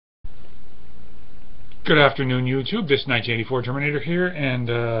Good afternoon, YouTube. This is 1984 Terminator here, and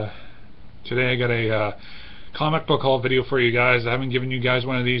today I got a comic book haul video for you guys. I haven't given you guys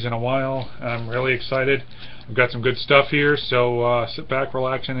one of these in a while. I'm really excited. I've got some good stuff here, so sit back,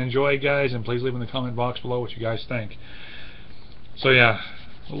 relax, and enjoy, guys, and please leave in the comment box below what you guys think. So yeah,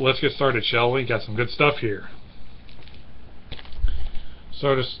 let's get started, shall we? Got some good stuff here.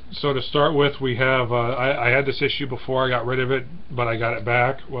 So to start with, we have I had this issue before. I got rid of it, but I got it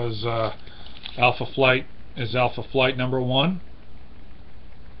back. Was Alpha Flight number 1.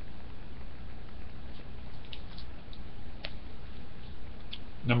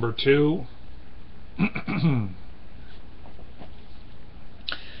 Number 2.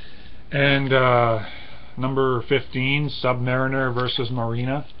 And number 15, Submariner versus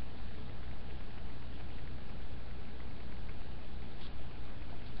Marina.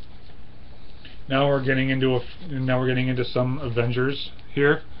 Now we're getting into some Avengers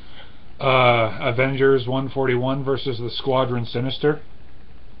here. Avengers 141 versus the Squadron Sinister.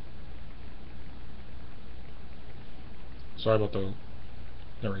 Sorry about the...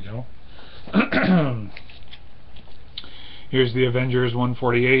 There we go. Here's the Avengers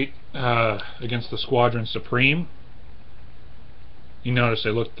 148 against the Squadron Supreme. You notice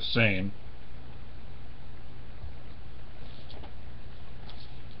they look the same.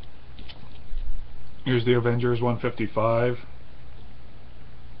 Here's the Avengers 155.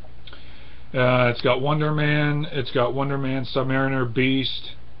 It's got Wonder Man, Submariner,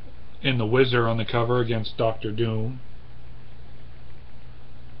 Beast, and the Wizard on the cover against Doctor Doom.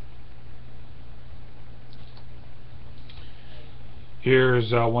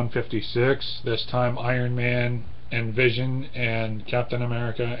 Here's 156. This time Iron Man and Vision and Captain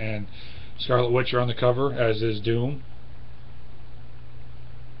America and Scarlet Witch are on the cover, as is Doom.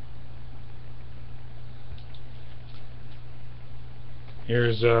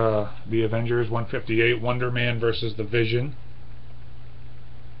 Here's the Avengers 158, Wonder Man versus the Vision.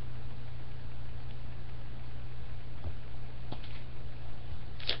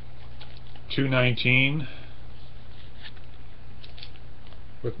 $2.19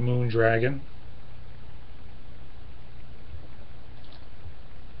 with Moon Dragon.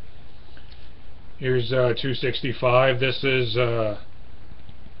 Here's $2.65. This is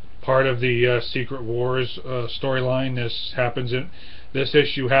part of the Secret Wars storyline. This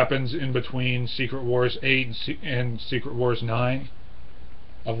issue happens in between Secret Wars 8 and Secret Wars 9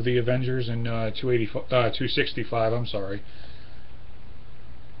 of the Avengers, and $2.65. I'm sorry.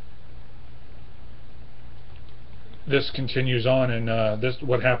 This continues on, and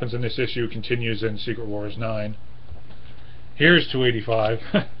what happens in this issue continues in Secret Wars 9. Here's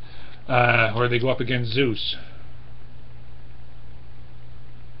 $2.85, where they go up against Zeus.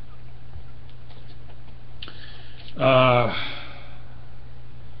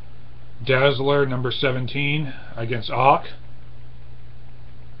 Dazzler number 17 against Hawk.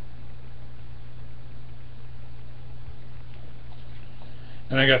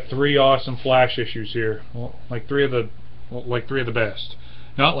 And I got 3 awesome Flash issues here. Well, like three of the best.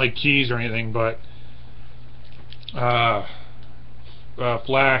 Not like keys or anything, but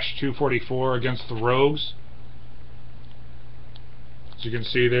Flash 244 against the Rogues. As you can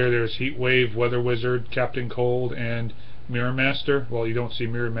see there's Heat Wave, Weather Wizard, Captain Cold, and Mirror Master. Well, you don't see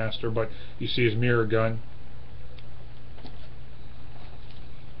Mirror Master, but you see his mirror gun.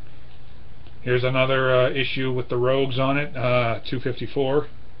 Here's another issue with the Rogues on it, $2.54.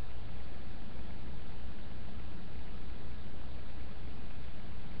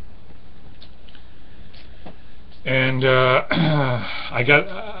 And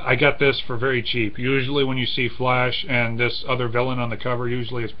I got this for very cheap. Usually when you see Flash and this other villain on the cover,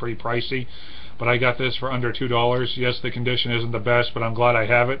 usually it's pretty pricey. But I got this for under $2. Yes, the condition isn't the best, but I'm glad I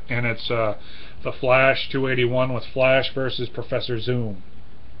have it. And it's the Flash 281 with Flash versus Professor Zoom.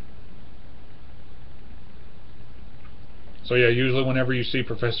 So yeah, usually whenever you see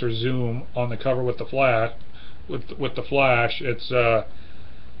Professor Zoom on the cover with the Flash, it's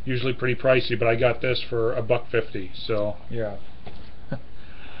usually pretty pricey. But I got this for $1.50. So yeah.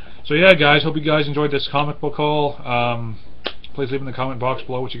 So yeah, guys, hope you guys enjoyed this comic book haul. Please leave in the comment box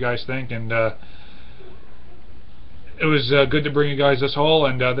below what you guys think, and it was good to bring you guys this haul,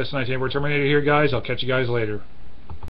 and this is 1984 Terminator here, guys. I'll catch you guys later.